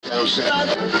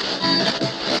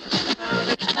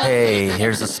Hey,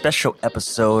 here's a special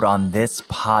episode on this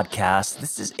podcast.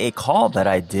 This is a call that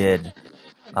I did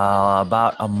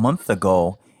about a month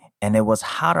ago, and it was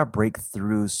how to break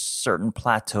through certain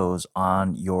plateaus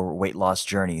on your weight loss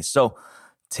journey. So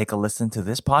take a listen to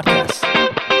this podcast.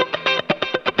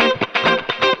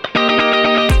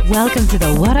 Welcome to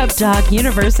the What Up Doc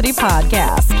University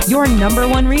podcast, your number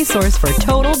one resource for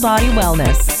total body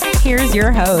wellness. Here's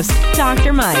your host,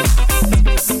 Dr. Mike.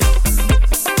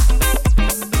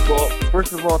 Well,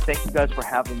 first of all, thank you guys for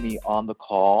having me on the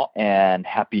call, and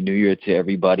Happy New Year to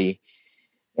everybody.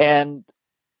 And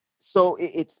so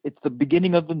it's the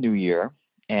beginning of the new year,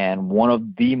 and one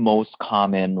of the most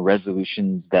common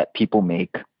resolutions that people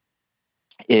make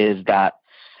is that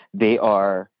they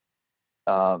are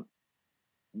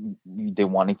they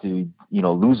wanting to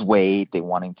lose weight. They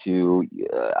wanting to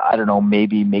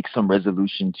maybe make some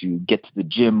resolution to get to the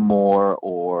gym more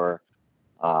or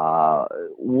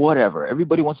whatever.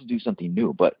 Everybody wants to do something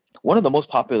new, but one of the most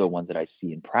popular ones that I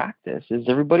see in practice is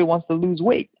everybody wants to lose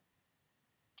weight.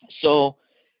 So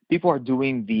people are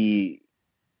doing the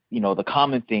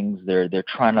common things. They're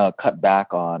trying to cut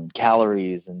back on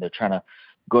calories, and they're trying to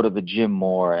go to the gym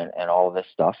more and all of this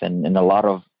stuff. And a lot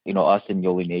of us in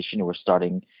Yoli Nation, we're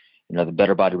starting the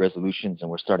Better Body Resolutions, and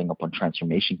we're starting up on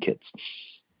transformation kits.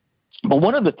 But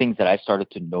one of the things that I started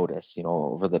to notice,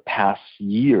 over the past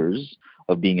years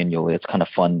of being in Yoli, it's kind of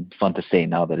fun to say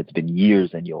now that it's been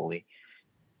years in Yoli,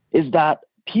 is that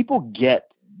people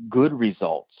get good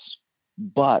results.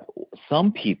 But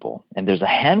some people, and there's a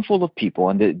handful of people,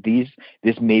 and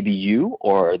this may be you,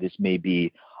 or this may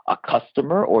be a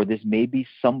customer, or this may be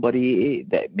somebody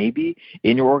that may be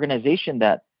in your organization,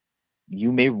 that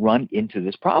you may run into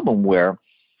this problem where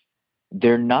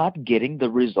they're not getting the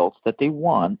results that they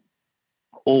want,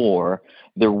 or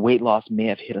their weight loss may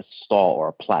have hit a stall or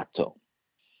a plateau.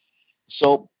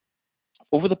 So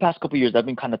over the past couple of years, I've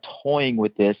been kind of toying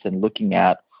with this and looking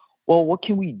at, well, what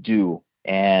can we do?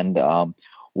 And how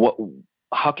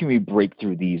can we break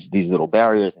through these little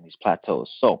barriers and these plateaus?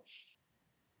 So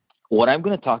what I'm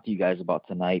going to talk to you guys about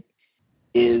tonight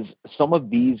is some of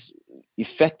these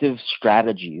effective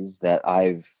strategies that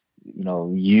I've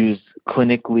used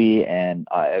clinically, and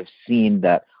I've seen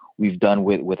that we've done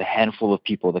with a handful of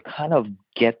people to kind of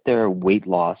get their weight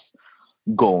loss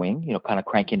going, kind of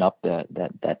cranking up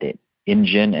that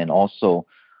engine, and also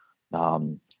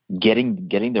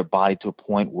getting their body to a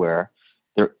point where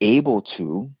they're able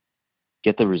to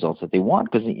get the results that they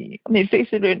want. Because, face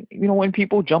it, when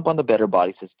people jump on the Better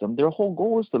Body System, their whole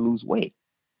goal is to lose weight.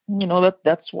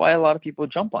 That's why a lot of people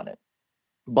jump on it.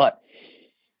 But,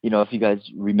 if you guys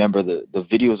remember the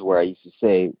videos where I used to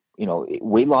say,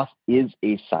 weight loss is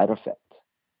a side effect.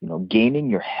 Gaining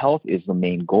your health is the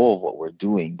main goal of what we're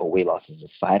doing, but weight loss is a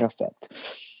side effect.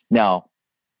 Now,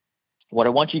 what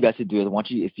I want you guys to do is,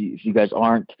 if you guys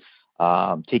aren't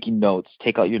taking notes,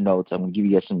 take out your notes. I'm going to give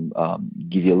you guys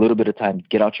give you a little bit of time.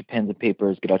 Get out your pens and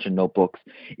papers. Get out your notebooks.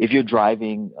 If you're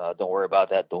driving, don't worry about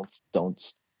that. Don't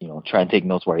try and take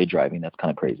notes while you're driving. That's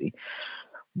kind of crazy.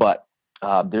 But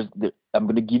I'm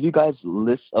going to give you guys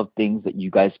lists of things that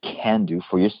you guys can do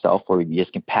for yourself, or you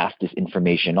guys can pass this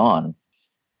information on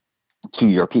to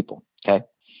your people. Okay.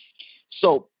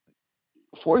 So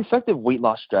for effective weight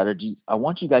loss strategies, I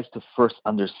want you guys to first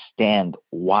understand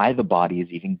why the body is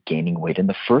even gaining weight in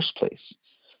the first place.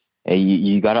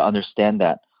 You got to understand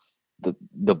that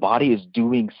the body is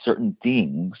doing certain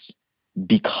things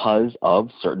because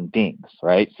of certain things,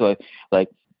 right? So, like,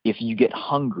 if you get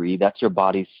hungry, that's your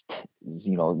body's,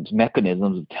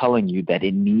 mechanisms of telling you that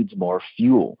it needs more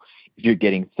fuel. If you're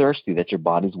getting thirsty, that's your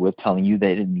body's way of telling you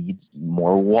that it needs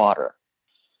more water.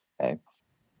 Okay.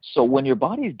 So when your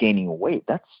body is gaining weight,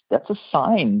 that's a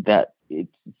sign that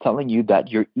it's telling you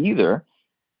that you're either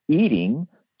eating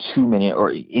too many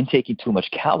or intaking too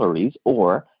much calories,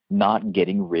 or not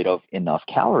getting rid of enough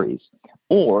calories,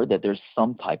 or that there's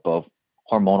some type of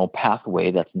hormonal pathway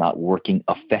that's not working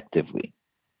effectively.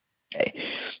 Okay.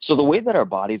 So the way that our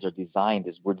bodies are designed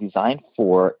is we're designed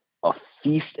for a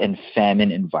feast and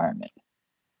famine environment,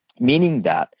 meaning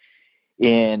that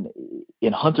in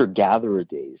hunter-gatherer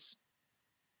days,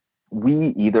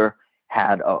 we either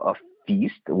had a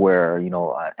feast where,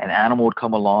 an animal would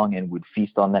come along and would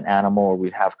feast on that animal, or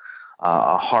we'd have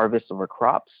a harvest of our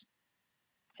crops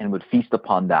and would feast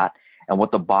upon that. And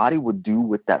what the body would do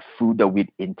with that food that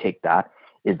we'd intake that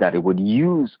is that it would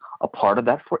use a part of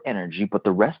that for energy, but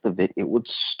the rest of it would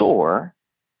store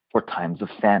for times of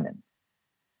famine.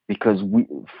 Because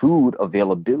food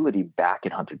availability back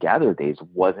in hunter-gatherer days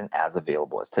wasn't as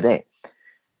available as today.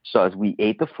 So as we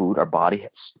ate the food, our body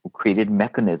has created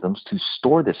mechanisms to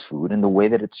store this food, and the way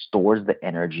that it stores the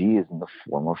energy is in the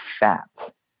form of fat.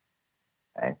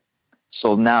 Okay?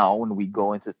 So now when we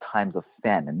go into times of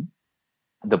famine,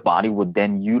 the body would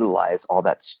then utilize all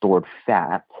that stored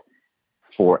fat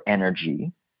for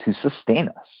energy to sustain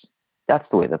us. That's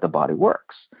the way that the body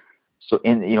works. So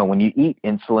when you eat,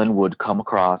 insulin would come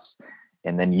across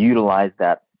and then utilize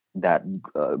that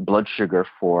blood sugar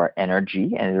for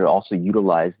energy, and it would also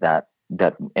utilize that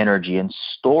energy and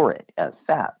store it as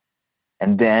fat.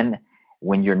 And then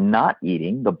when you're not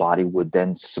eating, the body would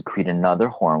then secrete another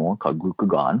hormone called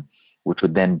glucagon, which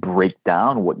would then break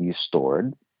down what you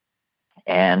stored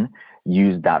and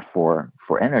use that for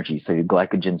energy. So your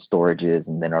glycogen storages,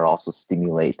 and then it also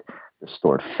stimulate the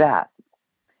stored fat.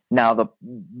 Now,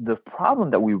 the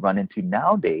problem that we run into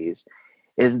nowadays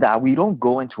is that we don't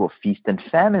go into a feast and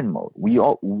famine mode.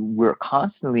 We're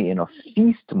constantly in a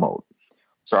feast mode.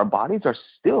 So our bodies are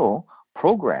still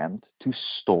programmed to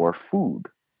store food.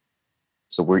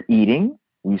 So we're eating,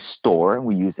 we store, and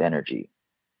we use energy,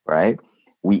 right?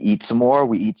 We eat some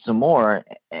more,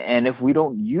 and if we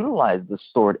don't utilize the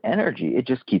stored energy, it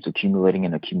just keeps accumulating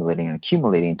and accumulating and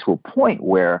accumulating to a point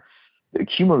where the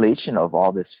accumulation of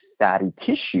all this fatty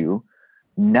tissue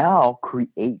now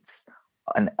creates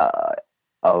an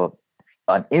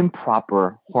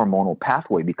improper hormonal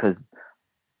pathway, because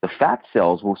the fat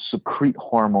cells will secrete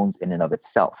hormones in and of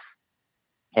itself.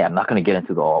 Hey, I'm not going to get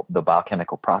into the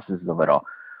biochemical processes of it all,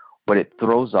 but it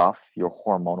throws off your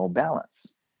hormonal balance.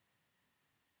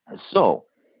 So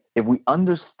if we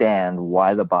understand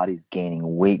why the body's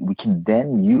gaining weight, we can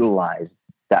then utilize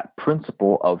that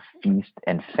principle of feast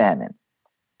and famine.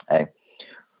 Okay?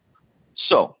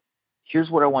 So here's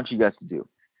what I want you guys to do.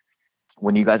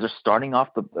 When you guys are starting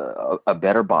off the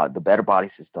better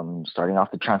body system, starting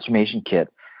off the transformation kit,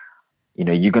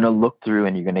 you're gonna look through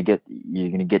and you're gonna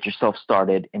get yourself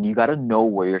started, and you got to know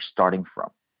where you're starting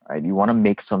from. Right? You want to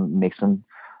make some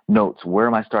notes. Where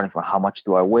am I starting from? How much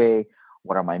do I weigh?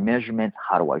 What are my measurements?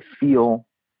 How do I feel?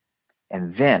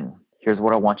 And then here's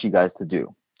what I want you guys to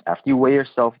do. After you weigh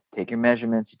yourself, take your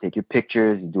measurements, you take your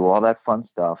pictures, you do all that fun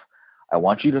stuff. I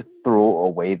want you to throw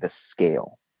away the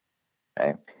scale.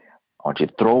 Okay? I want you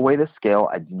to throw away the scale.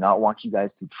 I do not want you guys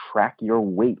to track your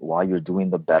weight while you're doing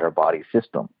the better body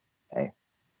system. Okay?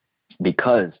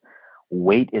 Because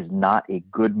weight is not a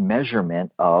good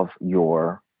measurement of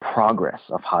your progress,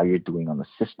 of how you're doing on the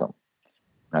system.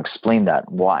 I'll explain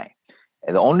that. Why?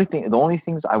 The only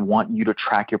things I want you to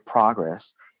track your progress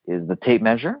is the tape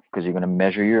measure, because you're going to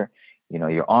measure your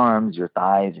arms, your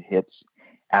thighs, your hips,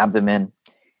 abdomen,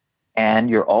 and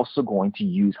you're also going to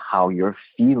use how you're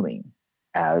feeling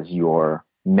as your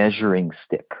measuring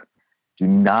stick. Do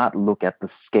not look at the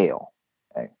scale.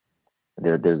 Okay?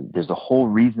 There's a whole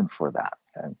reason for that.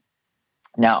 Okay?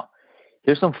 Now,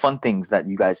 here's some fun things that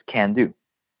you guys can do.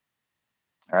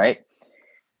 All right.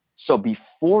 So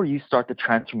before you start the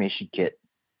transformation kit,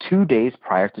 2 days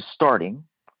prior to starting,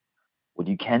 what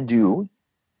you can do,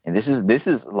 and this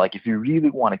is like if you really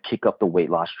want to kick up the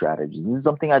weight loss strategy, this is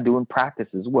something I do in practice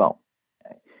as well.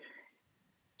 Okay.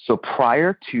 So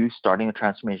prior to starting the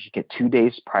transformation kit, 2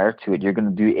 days prior to it, you're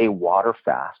going to do a water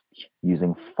fast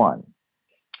using fun.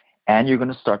 And you're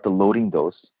going to start the loading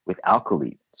dose with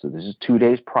alkaline. So this is 2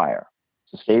 days prior.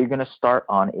 So say you're going to start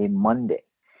on a Monday.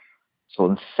 So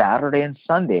on Saturday and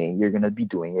Sunday, you're going to be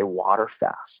doing a water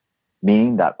fast,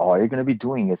 meaning that all you're going to be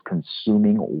doing is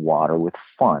consuming water with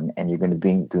fun, and you're going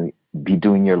to be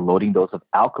doing your loading dose of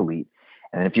alkaline.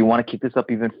 And if you want to keep this up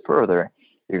even further,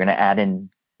 you're going to add in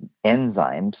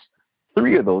enzymes,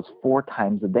 3 of those 4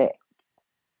 times a day.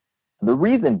 The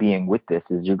reason being with this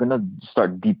is you're going to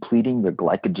start depleting your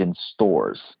glycogen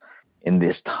stores in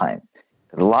this time.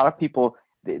 A lot of people,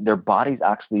 their bodies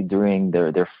actually during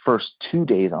their first 2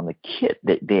 days on the kit,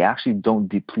 they actually don't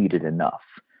deplete it enough.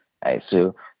 Right?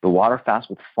 So the water fast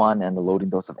with fun and the loading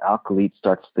dose of alkaline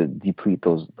starts to deplete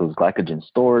those glycogen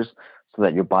stores so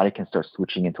that your body can start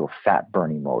switching into a fat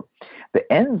burning mode. The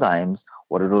enzymes,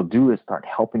 what it'll do is start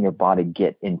helping your body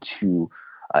get into,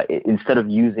 instead of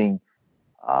using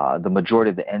the majority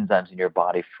of the enzymes in your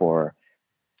body for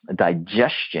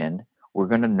digestion, we're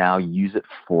going to now use it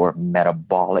for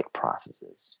metabolic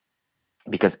processes.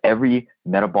 Because every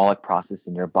metabolic process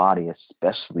in your body,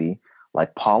 especially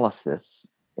lipolysis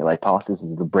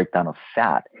is the breakdown of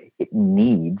fat, it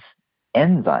needs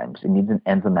enzymes. It needs an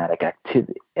enzymatic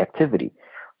activity.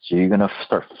 So you're going to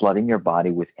start flooding your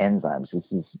body with enzymes.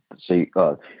 You're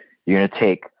going to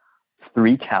take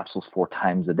 3 capsules 4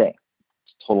 times a day.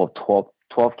 It's a total of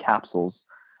 12 capsules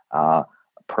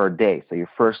per day. So your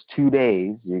first 2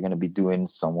 days, you're going to be doing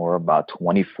somewhere about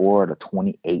 24 to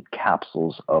 28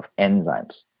 capsules of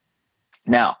enzymes.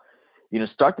 Now, you're going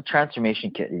to start the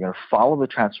transformation kit. You're going to follow the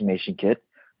transformation kit,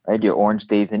 right? Your orange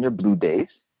days and your blue days.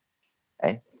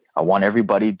 Okay? I want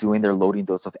everybody doing their loading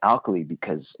dose of alkali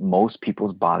because most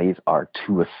people's bodies are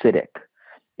too acidic.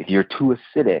 If you're too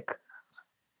acidic,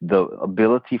 the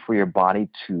ability for your body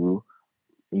to,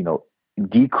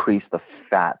 decrease the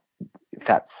fat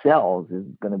cells is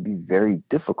going to be very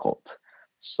difficult.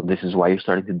 So this is why you're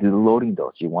starting to do the loading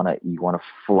dose. You want to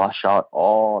flush out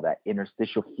all that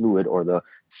interstitial fluid or the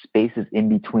spaces in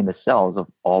between the cells of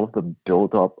all of the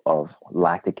buildup of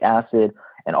lactic acid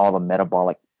and all the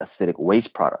metabolic acidic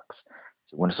waste products.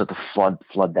 So we're going to start to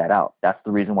flood that out. That's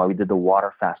the reason why we did the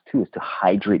water fast too, is to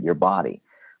hydrate your body.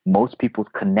 Most people's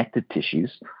connective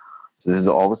tissues, so this is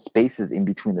all the spaces in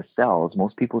between the cells,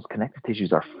 most people's connective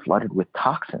tissues are flooded with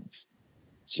toxins.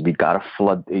 So we gotta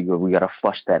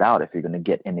flush that out if you're gonna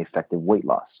get an effective weight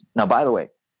loss. Now, by the way,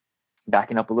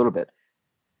 backing up a little bit,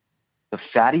 the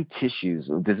fatty tissues,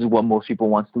 this is what most people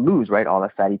want to lose, right? All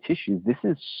that fatty tissues, this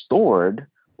is stored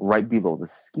right below the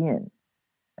skin,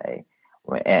 okay?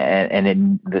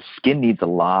 And the skin needs a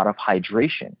lot of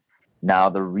hydration.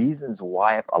 Now, the reasons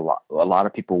why a lot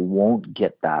of people won't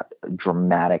get that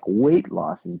dramatic weight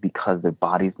loss is because their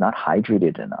body's not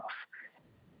hydrated enough.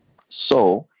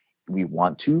 So we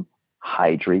want to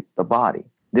hydrate the body.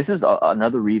 This is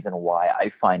another reason why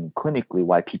I find clinically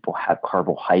why people have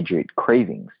carbohydrate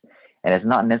cravings. And it's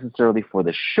not necessarily for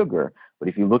the sugar, but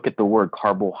if you look at the word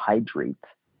carbohydrate,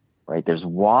 right, there's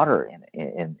water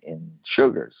in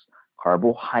sugars,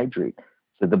 carbohydrate.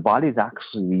 So the body is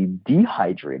actually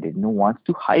dehydrated and wants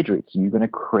to hydrate. So you're going to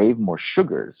crave more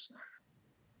sugars.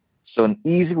 So an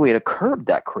easy way to curb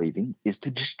that craving is to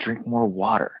just drink more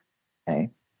water. Okay?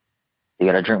 You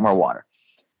got to drink more water.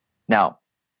 Now,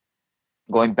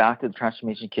 going back to the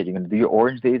transformation kit, you're going to do your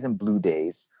orange days and blue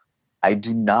days. I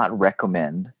do not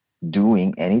recommend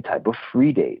doing any type of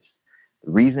free days.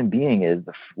 The reason being is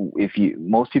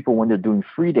most people, when they're doing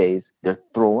free days, they're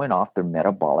throwing off their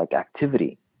metabolic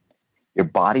activity. Your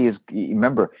body is,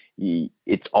 remember,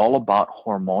 it's all about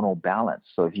hormonal balance.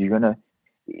 So if you're going to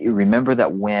remember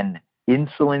that when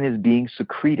insulin is being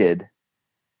secreted,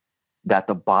 that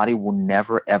the body will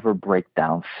never, ever break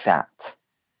down fat.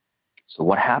 So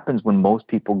what happens when most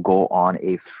people go on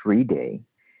a free day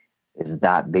is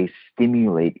that they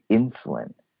stimulate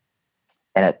insulin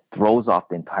and it throws off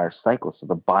the entire cycle. So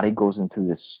the body goes into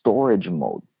this storage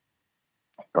mode,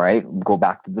 right? Go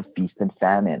back to the feast and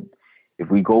famine. If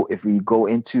we go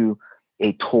into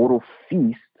a total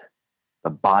feast, the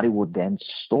body will then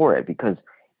store it because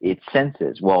it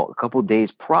senses, well, a couple of days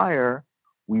prior,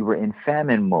 we were in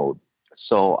famine mode.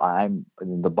 So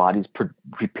the body's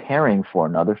preparing for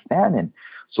another famine.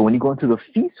 So when you go into the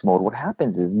feast mode, what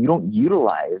happens is you don't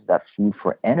utilize that food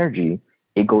for energy.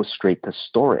 It goes straight to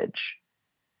storage.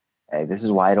 Okay? This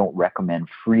is why I don't recommend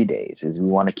free days, is we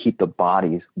want to keep the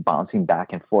bodies bouncing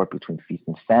back and forth between feast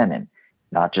and famine,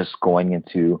 not just going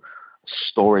into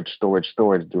storage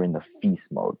during the feast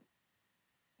mode.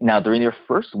 Now, during your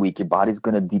first week, your body's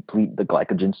going to deplete the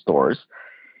glycogen stores,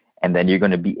 and then you're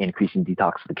going to be increasing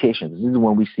detoxification. This is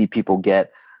when we see people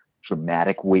get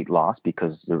dramatic weight loss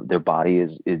because their body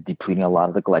is depleting a lot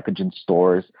of the glycogen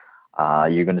stores.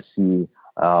 You're going to see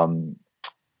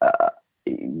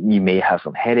you may have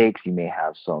some headaches, you may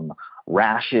have some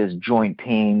rashes, joint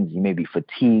pains, you may be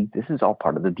fatigued. This is all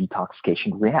part of the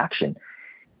detoxification reaction.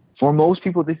 For most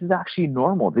people, this is actually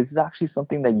normal. This is actually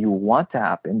something that you want to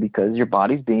happen because your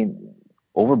body's being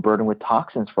overburdened with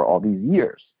toxins for all these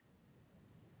years.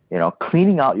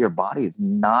 Cleaning out your body is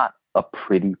not a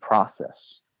pretty process.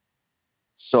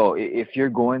 So if you're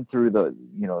going through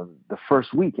the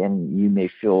first week and you may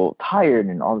feel tired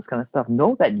and all this kind of stuff,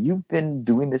 know that you've been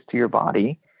doing this to your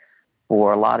body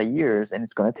for a lot of years and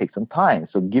it's going to take some time.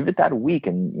 So give it that week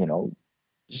and,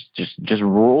 just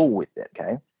roll with it.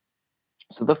 Okay.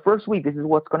 So the first week, this is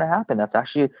what's going to happen. That's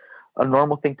actually a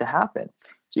normal thing to happen.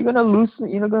 So you're going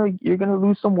to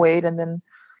lose some weight, and then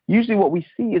usually what we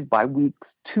see is by weeks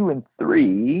 2 and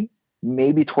 3,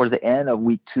 maybe towards the end of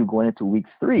week 2, going into week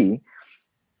 3,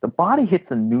 the body hits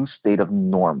a new state of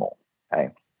normal. Okay,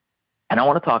 and I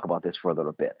want to talk about this for a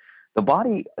little bit. The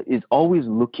body is always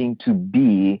looking to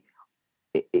be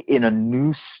in a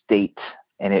new state,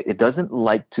 and it doesn't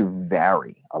like to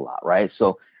vary a lot, right?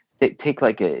 So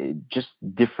take just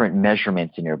different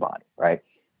measurements in your body, right?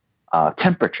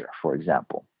 Temperature, for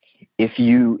example. If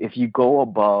you go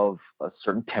above a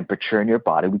certain temperature in your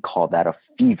body, we call that a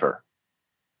fever,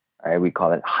 right? We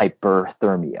call it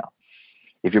hyperthermia.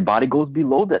 If your body goes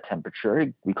below that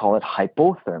temperature, we call it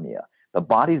hypothermia. The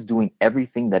body is doing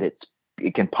everything that it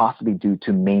can possibly do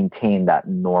to maintain that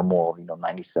normal,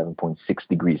 97.6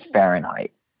 degrees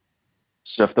Fahrenheit.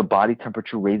 So if the body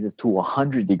temperature raises to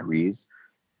 100 degrees,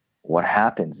 what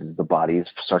happens is the body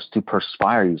starts to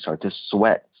perspire, you start to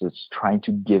sweat. So it's trying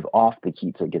to give off the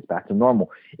heat so it gets back to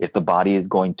normal. If the body is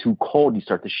going too cold, you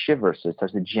start to shiver, so it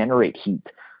starts to generate heat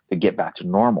to get back to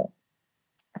normal.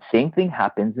 Same thing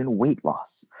happens in weight loss.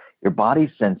 Your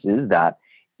body senses that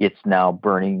it's now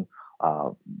burning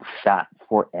fat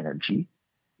for energy.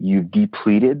 You've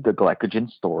depleted the glycogen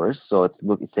stores, so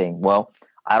it's saying, well,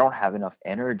 I don't have enough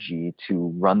energy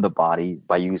to run the body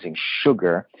by using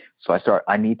sugar, so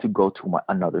I need to go to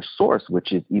another source,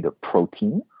 which is either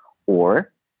protein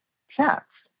or fats.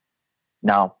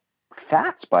 Now,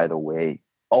 fats, by the way,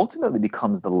 ultimately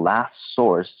becomes the last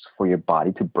source for your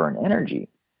body to burn energy.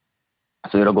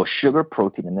 So it'll go sugar,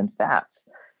 protein, and then fats.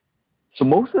 So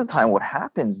most of the time, what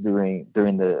happens during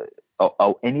the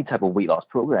any type of weight loss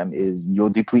program is you'll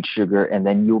deplete sugar and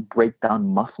then you'll break down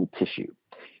muscle tissue.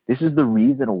 This is the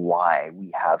reason why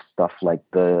we have stuff like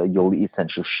the Yoli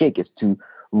Essential Shake, is to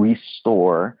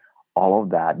restore all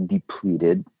of that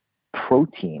depleted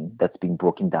protein that's being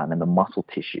broken down in the muscle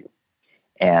tissue.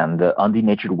 And the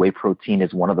undenatured whey protein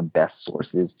is one of the best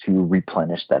sources to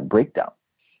replenish that breakdown.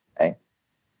 Okay.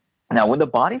 Now, when the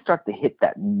body starts to hit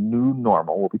that new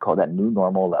normal, what we call that new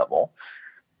normal level,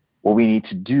 what we need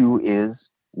to do is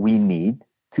we need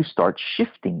to start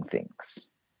shifting things.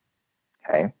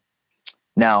 Okay.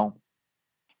 Now,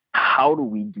 how do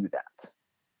we do that?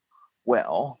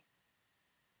 Well,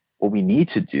 what we need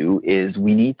to do is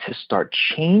we need to start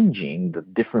changing the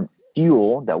different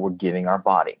fuel that we're giving our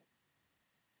body.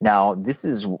 Now, this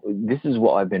is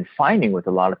what I've been finding with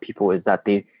a lot of people, is that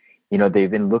they've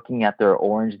been looking at their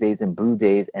orange days and blue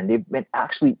days, and they've been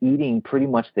actually eating pretty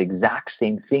much the exact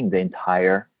same thing the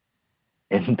entire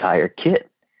kit.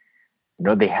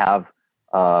 They have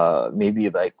maybe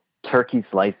like turkey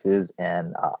slices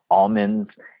and almonds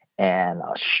and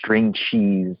string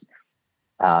cheese,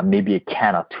 maybe a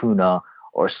can of tuna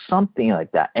or something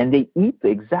like that. And they eat the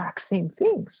exact same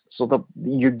things. So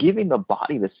you're giving the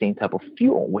body the same type of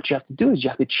fuel. What you have to do is you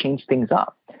have to change things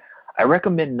up. I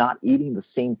recommend not eating the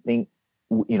same thing,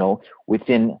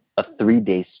 within a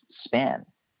 3-day span.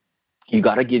 You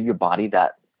got to give your body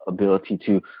that ability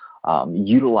to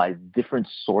utilize different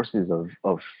sources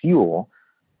of fuel,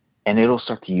 and it'll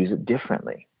start to use it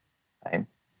differently. Okay?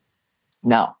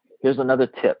 Now, here's another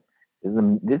tip.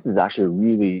 This is actually a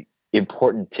really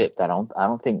important tip that I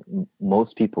don't think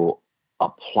most people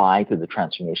apply to the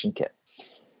transformation kit.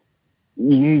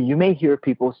 You may hear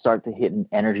people start to hit an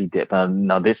energy dip.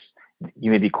 Now, this,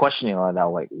 you may be questioning on that,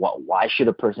 like, why should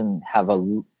a person have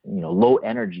a low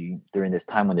energy during this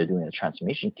time when they're doing a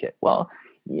transformation kit? Well,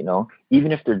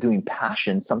 even if they're doing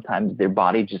passion, sometimes their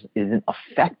body just isn't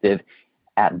effective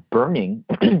at burning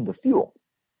the fuel.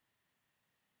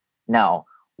 Now,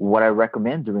 what I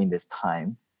recommend during this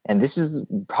time, and this is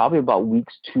probably about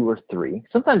weeks 2 or 3,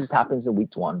 sometimes it happens in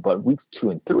week 1, but weeks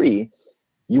 2 and 3,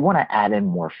 you want to add in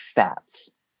more fats.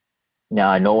 Now,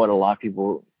 I know what a lot of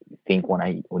people think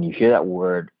when you hear that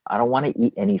word. I don't want to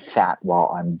eat any fat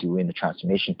while I'm doing the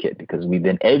transformation kit, because we've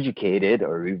been educated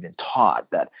or we've been taught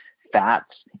that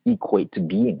fats equate to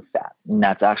being fat, and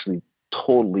that's actually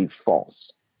totally false.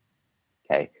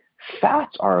 Okay,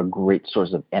 fats are a great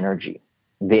source of energy.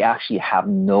 They actually have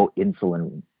no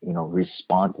insulin,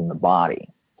 response in the body,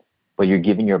 but you're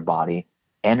giving your body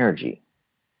energy.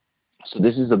 So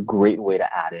this is a great way to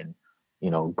add in,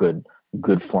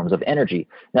 good forms of energy.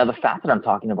 Now, the fat that I'm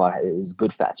talking about is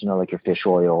good fats, like your fish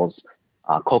oils,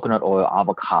 coconut oil,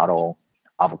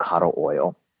 avocado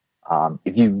oil.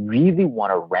 If you really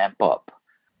want to ramp up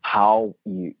how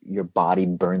your body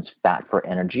burns fat for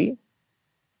energy,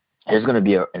 there's going to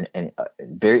be a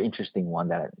very interesting one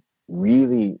that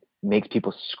really makes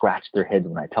people scratch their heads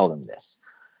when I tell them this.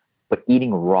 But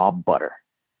eating raw butter.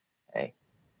 Okay.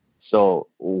 So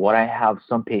what I have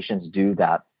some patients do,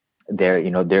 that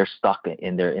they're stuck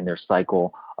in their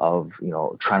cycle of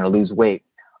trying to lose weight.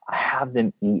 I have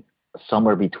them eat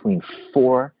somewhere between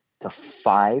 4 to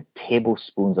 5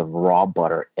 tablespoons of raw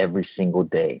butter every single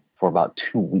day for about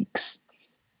 2 weeks.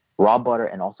 Raw butter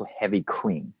and also heavy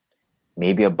cream.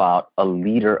 Maybe about a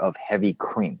liter of heavy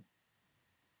cream.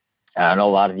 And I know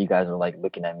a lot of you guys are like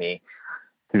looking at me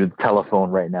through the telephone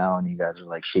right now, and you guys are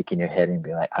like shaking your head and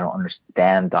being like, I don't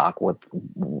understand, doc.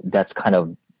 That's kind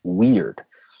of weird,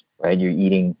 right? You're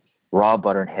eating raw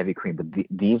butter and heavy cream, but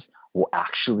these will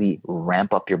actually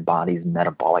ramp up your body's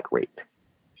metabolic rate.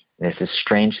 And it's a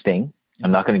strange thing.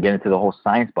 I'm not going to get into the whole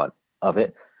science of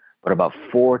it, but about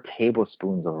 4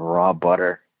 tablespoons of raw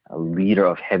butter, a liter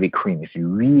of heavy cream. If you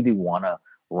really want to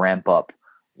ramp up,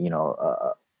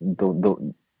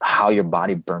 how your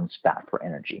body burns fat for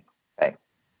energy. Okay.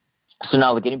 So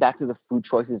now getting back to the food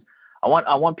choices, I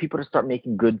want people to start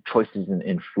making good choices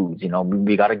in foods.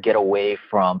 We got to get away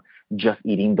from just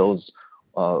eating those,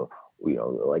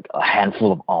 like a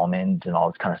handful of almonds and all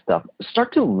this kind of stuff.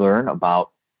 Start to learn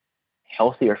about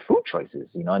healthier food choices.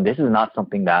 And this is not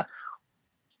something that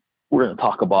we're going to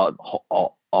talk about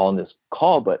all in this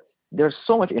call, but there's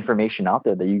so much information out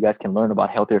there that you guys can learn about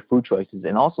healthier food choices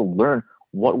and also learn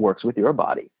what works with your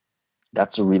body.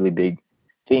 That's a really big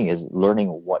thing, is learning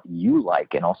what you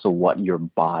like and also what your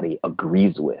body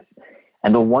agrees with.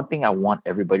 And the one thing I want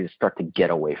everybody to start to get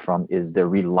away from is the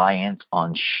reliance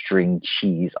on string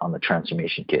cheese on the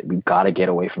transformation kit. We've got to get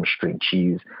away from string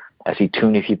cheese. I see too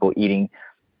many people eating,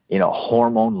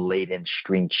 hormone-laden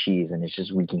string cheese, and it's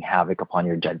just wreaking havoc upon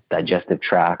your digestive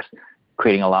tracts,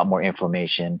 creating a lot more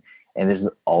inflammation. And this is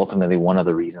ultimately one of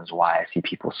the reasons why I see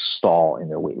people stall in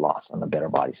their weight loss on the Better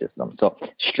Body System. So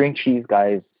string cheese,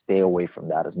 guys, stay away from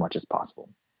that as much as possible.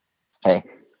 Okay.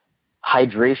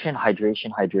 Hydration,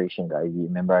 guys. You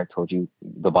remember I told you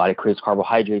the body craves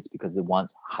carbohydrates because it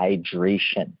wants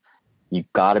hydration.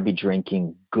 You've got to be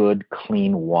drinking good,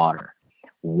 clean water.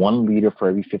 1 liter for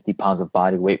every 50 pounds of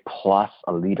body weight plus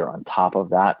a liter on top of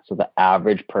that. So the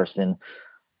average person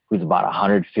who's about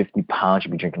 150 pounds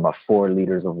should be drinking about 4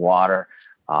 liters of water.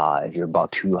 If you're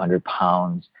about 200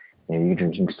 pounds, you're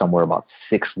drinking somewhere about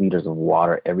 6 liters of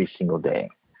water every single day,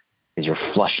 because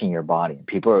you're flushing your body.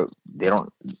 People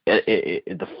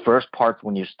the first part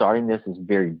when you're starting this is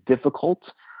very difficult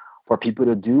for people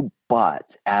to do, but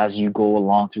as you go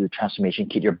along through the transformation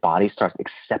kit, your body starts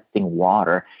accepting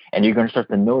water, and you're going to start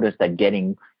to notice that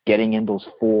getting in those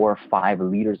 4 or 5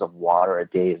 liters of water a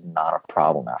day is not a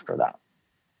problem after that.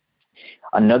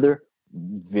 Another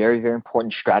very, very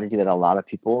important strategy that a lot of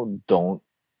people don't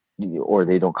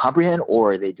comprehend,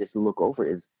 or they just look over,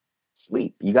 is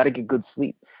sleep. You got to get good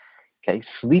sleep. Okay,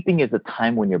 sleeping is the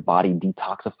time when your body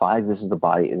detoxifies. This is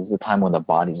the time when the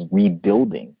body's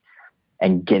rebuilding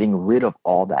and getting rid of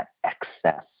all that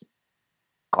excess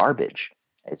garbage.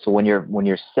 Okay, so when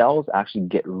your cells actually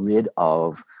get rid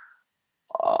of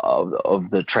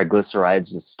the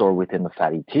triglycerides that store within the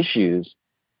fatty tissues,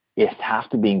 it has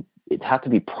to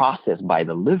be processed by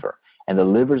the liver, and the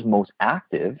liver's most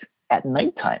active at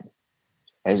nighttime.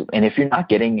 And if you're not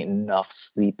getting enough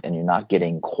sleep and you're not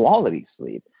getting quality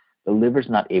sleep, the liver's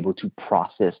not able to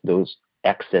process those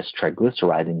excess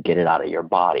triglycerides and get it out of your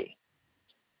body.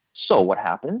 So what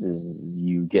happens is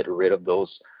you get rid of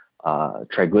those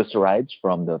triglycerides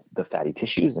from the fatty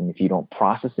tissues, and if you don't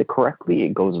process it correctly,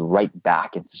 it goes right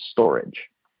back into storage.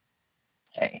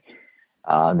 Okay.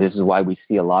 This is why we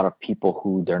see a lot of people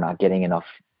who they're not getting enough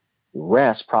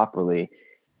rest properly.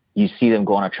 You see them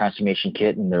go on a transformation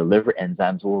kit and their liver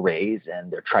enzymes will raise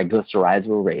and their triglycerides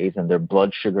will raise and their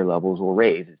blood sugar levels will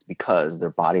raise. It's because their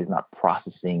body is not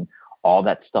processing all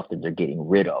that stuff that they're getting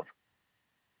rid of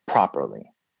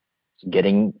properly. So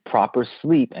getting proper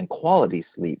sleep and quality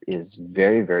sleep is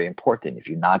very, very important. If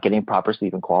you're not getting proper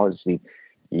sleep and quality sleep,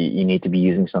 you need to be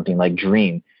using something like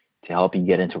Dream to help you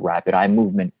get into rapid eye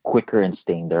movement quicker and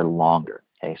staying there longer.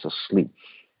 Okay, so sleep.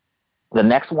 The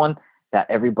next one that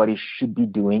everybody should be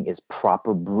doing is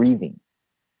proper breathing.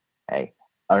 Okay,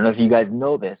 I don't know if you guys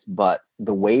know this, but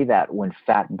the way that when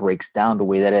fat breaks down, the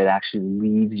way that it actually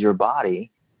leaves your body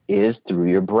is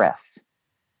through your breath.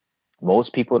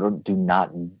 Most people do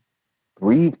not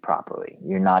breathe properly.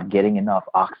 You're not getting enough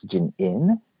oxygen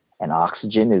in, and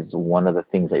oxygen is one of the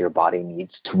things that your body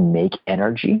needs to make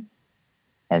energy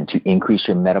and to increase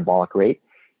your metabolic rate.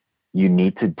 You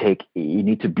need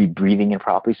to be breathing in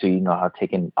properly so you know how to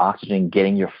take in oxygen,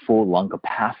 getting your full lung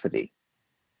capacity.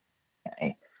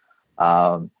 Okay.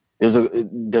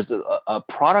 There's a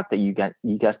product that you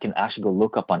guys can actually go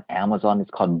look up on Amazon. It's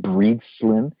called Breathe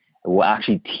Slim. It will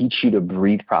actually teach you to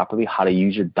breathe properly, how to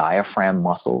use your diaphragm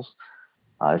muscles.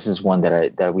 This is one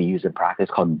that we use in practice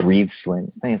called Breathe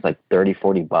Slim. I think it's like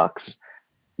 $30-$40.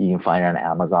 You can find it on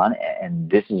Amazon, and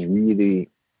this is really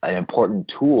an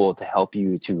important tool to help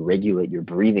you to regulate your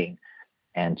breathing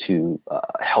and to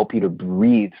help you to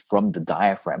breathe from the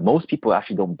diaphragm. Most people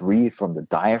actually don't breathe from the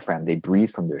diaphragm. They breathe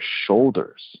from their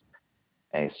shoulders.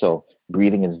 Okay, so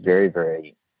breathing is very,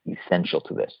 very essential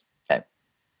to this. Okay,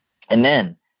 and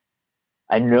then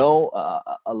I know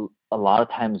a lot of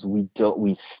times we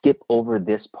skip over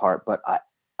this part, but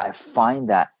I find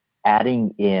that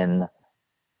adding in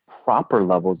proper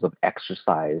levels of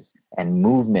exercise and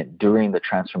movement during the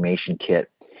transformation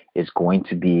kit is going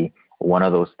to be one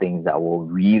of those things that will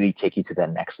really take you to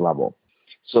that next level.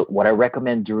 So what I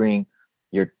recommend during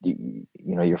your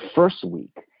first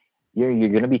week, you're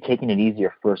going to be taking it easy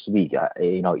your first week.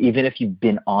 Even if you've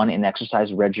been on an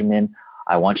exercise regimen,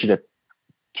 I want you to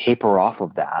taper off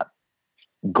of that.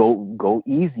 Go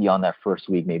easy on that first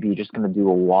week. Maybe you're just going to do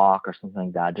a walk or something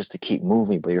like that just to keep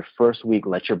moving. But your first week,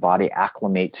 let your body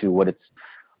acclimate to what it's,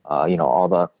 all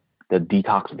the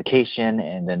detoxification,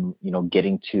 and then,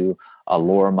 getting to a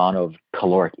lower amount of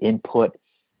caloric input,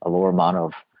 a lower amount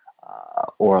of,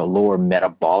 or a lower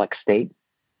metabolic state.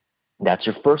 That's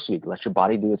your first week. Let your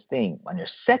body do its thing. On your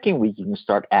second week, you can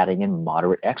start adding in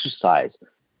moderate exercise.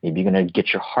 Maybe you're going to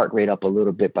get your heart rate up a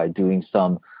little bit by doing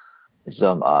some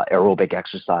aerobic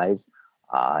exercise,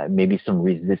 maybe some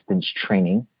resistance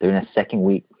training during the second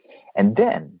week. And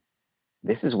then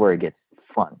this is where it gets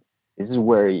fun. This is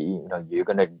where you're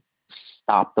going to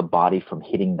stop the body from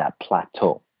hitting that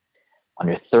plateau. On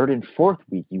your third and fourth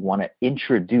week, you want to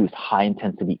introduce high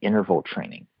intensity interval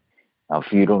training. Now,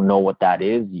 if you don't know what that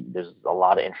is, there's a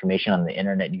lot of information on the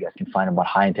internet you guys can find about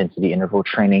high intensity interval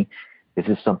training. This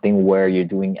is something where you're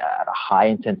doing at a high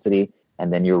intensity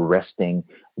and then you're resting,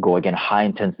 go again, high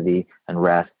intensity and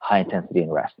rest, high intensity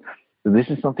and rest. So this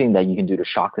is something that you can do to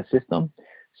shock the system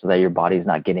so that your body is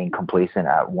not getting complacent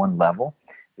at one level.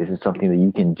 This is something that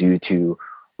you can do to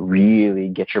really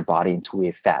get your body into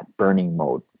a fat burning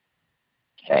mode.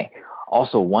 Okay.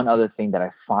 Also, one other thing that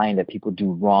I find that people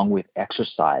do wrong with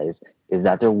exercise is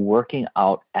that they're working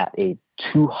out at a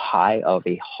too high of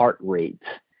a heart rate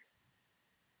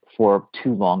for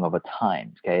too long of a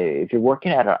time. Okay, if you're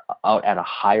working out at a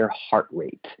higher heart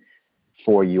rate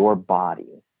for your body's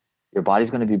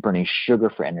going to be burning sugar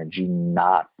for energy,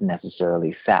 not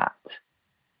necessarily fat.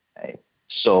 Okay,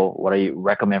 so what I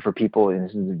recommend for people, and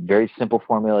this is a very simple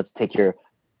formula, let's take your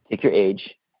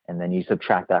age and then you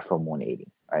subtract that from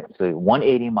 180. Right, so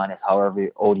 180 minus however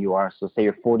old you are. So say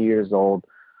you're 40 years old.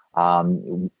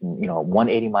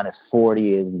 180 minus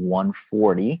 40 is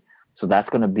 140. So that's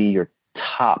going to be your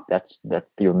top. That's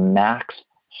your max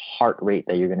heart rate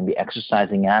that you're going to be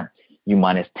exercising at. You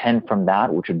minus 10 from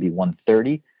that, which would be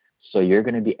 130. So you're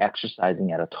going to be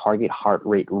exercising at a target heart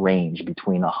rate range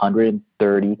between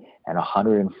 130 and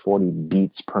 140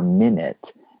 beats per minute.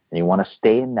 And you want to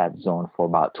stay in that zone for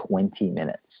about 20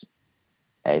 minutes.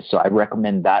 Okay, so I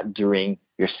recommend that during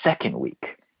your second week,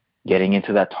 getting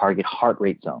into that target heart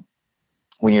rate zone.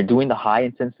 When you're doing the high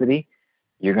intensity,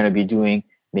 you're going to be doing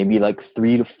maybe like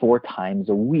 3 to 4 times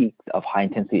a week of high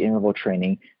intensity interval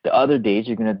training. The other days,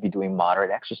 you're going to be doing moderate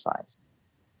exercise,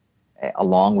 okay,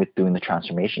 along with doing the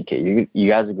transformation kit. You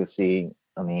guys are going to see,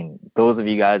 those of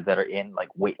you guys that are in like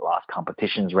weight loss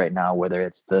competitions right now, whether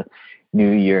it's the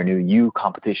New Year, New You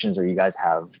competitions, or you guys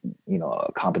have,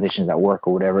 competitions at work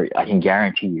or whatever, I can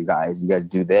guarantee you guys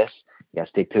do this, you guys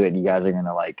stick to it, you guys are going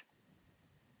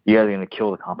to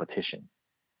kill the competition.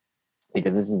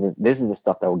 Because this is the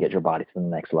stuff that will get your body to the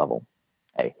next level.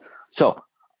 Okay, so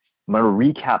I'm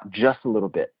going to recap just a little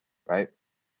bit, right?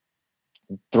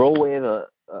 Throw away the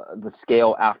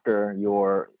scale after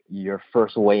your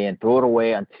first weigh-in. Throw it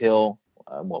away until,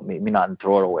 maybe not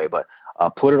throw it away, but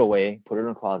put it away, put it in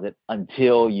the closet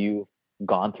until you've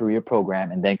gone through your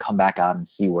program, and then come back out and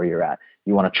see where you're at.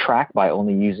 You want to track by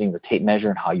only using the tape measure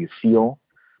and how you feel.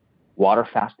 Water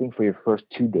fasting for your first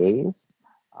 2 days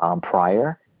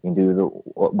prior. You can do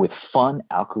with fun,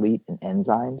 alkylate, and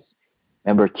enzymes.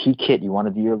 Remember, T-kit, you want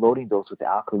to do your loading dose with the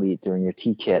alkylate during your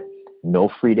T-kit. No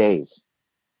free days.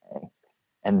 Okay?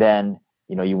 And then,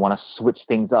 you want to switch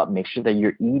things up. Make sure that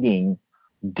you're eating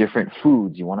different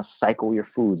foods. You want to cycle your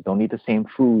foods. Don't eat the same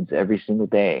foods every single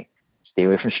day. Stay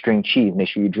away from string cheese. Make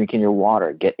sure you're drinking your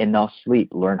water. Get enough sleep.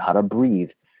 Learn how to breathe.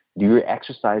 Do your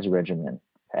exercise regimen.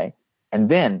 Okay? And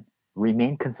then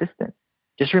remain consistent.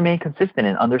 Just remain consistent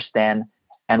and understand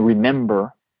and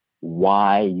remember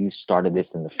why you started this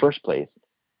in the first place.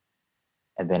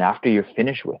 And then after you're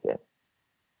finished with it,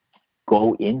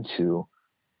 go into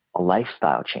a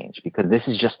lifestyle change, because this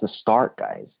is just the start,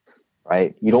 guys,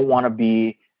 right? You don't want to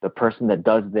be the person that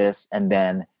does this and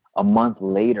then a month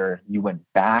later you went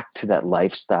back to that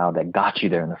lifestyle that got you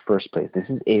there in the first place. This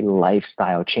is a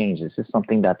lifestyle change. This is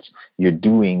something that you're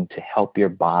doing to help your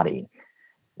body,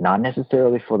 not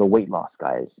necessarily for the weight loss,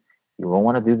 guys. You don't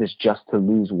want to do this just to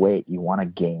lose weight. You want to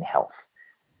gain health,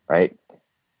 right?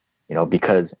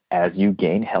 Because as you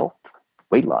gain health,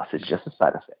 weight loss is just a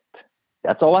side effect.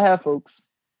 That's all I have, folks.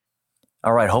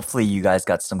 All right. Hopefully you guys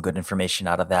got some good information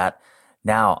out of that.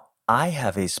 Now, I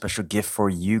have a special gift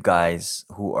for you guys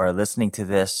who are listening to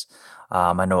this.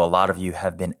 I know a lot of you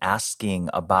have been asking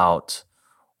about,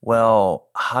 well,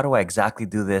 how do I exactly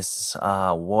do this?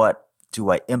 What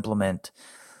do I implement?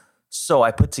 So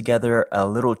I put together a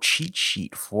little cheat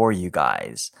sheet for you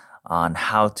guys on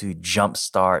how to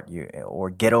jumpstart or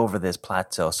get over this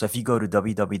plateau. So if you go to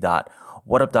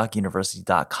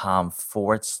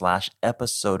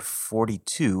www.whatupdocuniversity.com/episode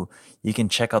 42, you can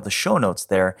check out the show notes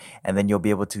there, and then you'll be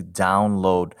able to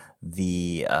download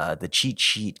the cheat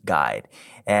sheet guide.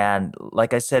 And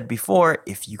like I said before,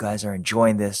 if you guys are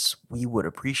enjoying this, we would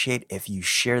appreciate if you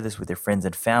share this with your friends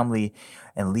and family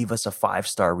and leave us a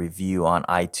 5-star review on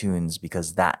iTunes,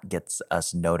 because that gets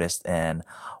us noticed. And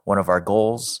one of our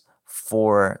goals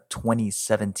for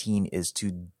 2017 is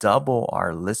to double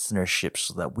our listenership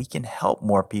so that we can help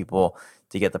more people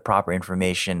to get the proper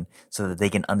information so that they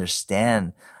can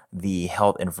understand the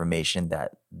health information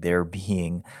that they're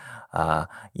being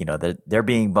they're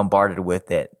being bombarded with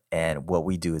it. And what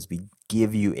we do is we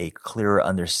give you a clearer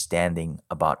understanding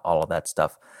about all of that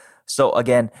stuff. So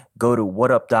again, go to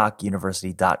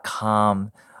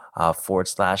whatupdocuniversity.com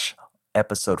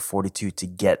 /episode 42 to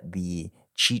get the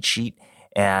cheat sheet,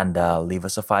 and leave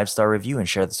us a 5-star review and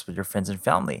share this with your friends and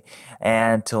family.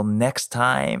 And until next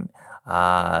time,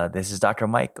 this is Dr.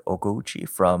 Mike Okouchi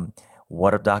from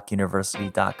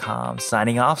whatupdocuniversity.com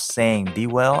signing off, saying be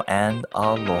well and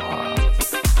aloha.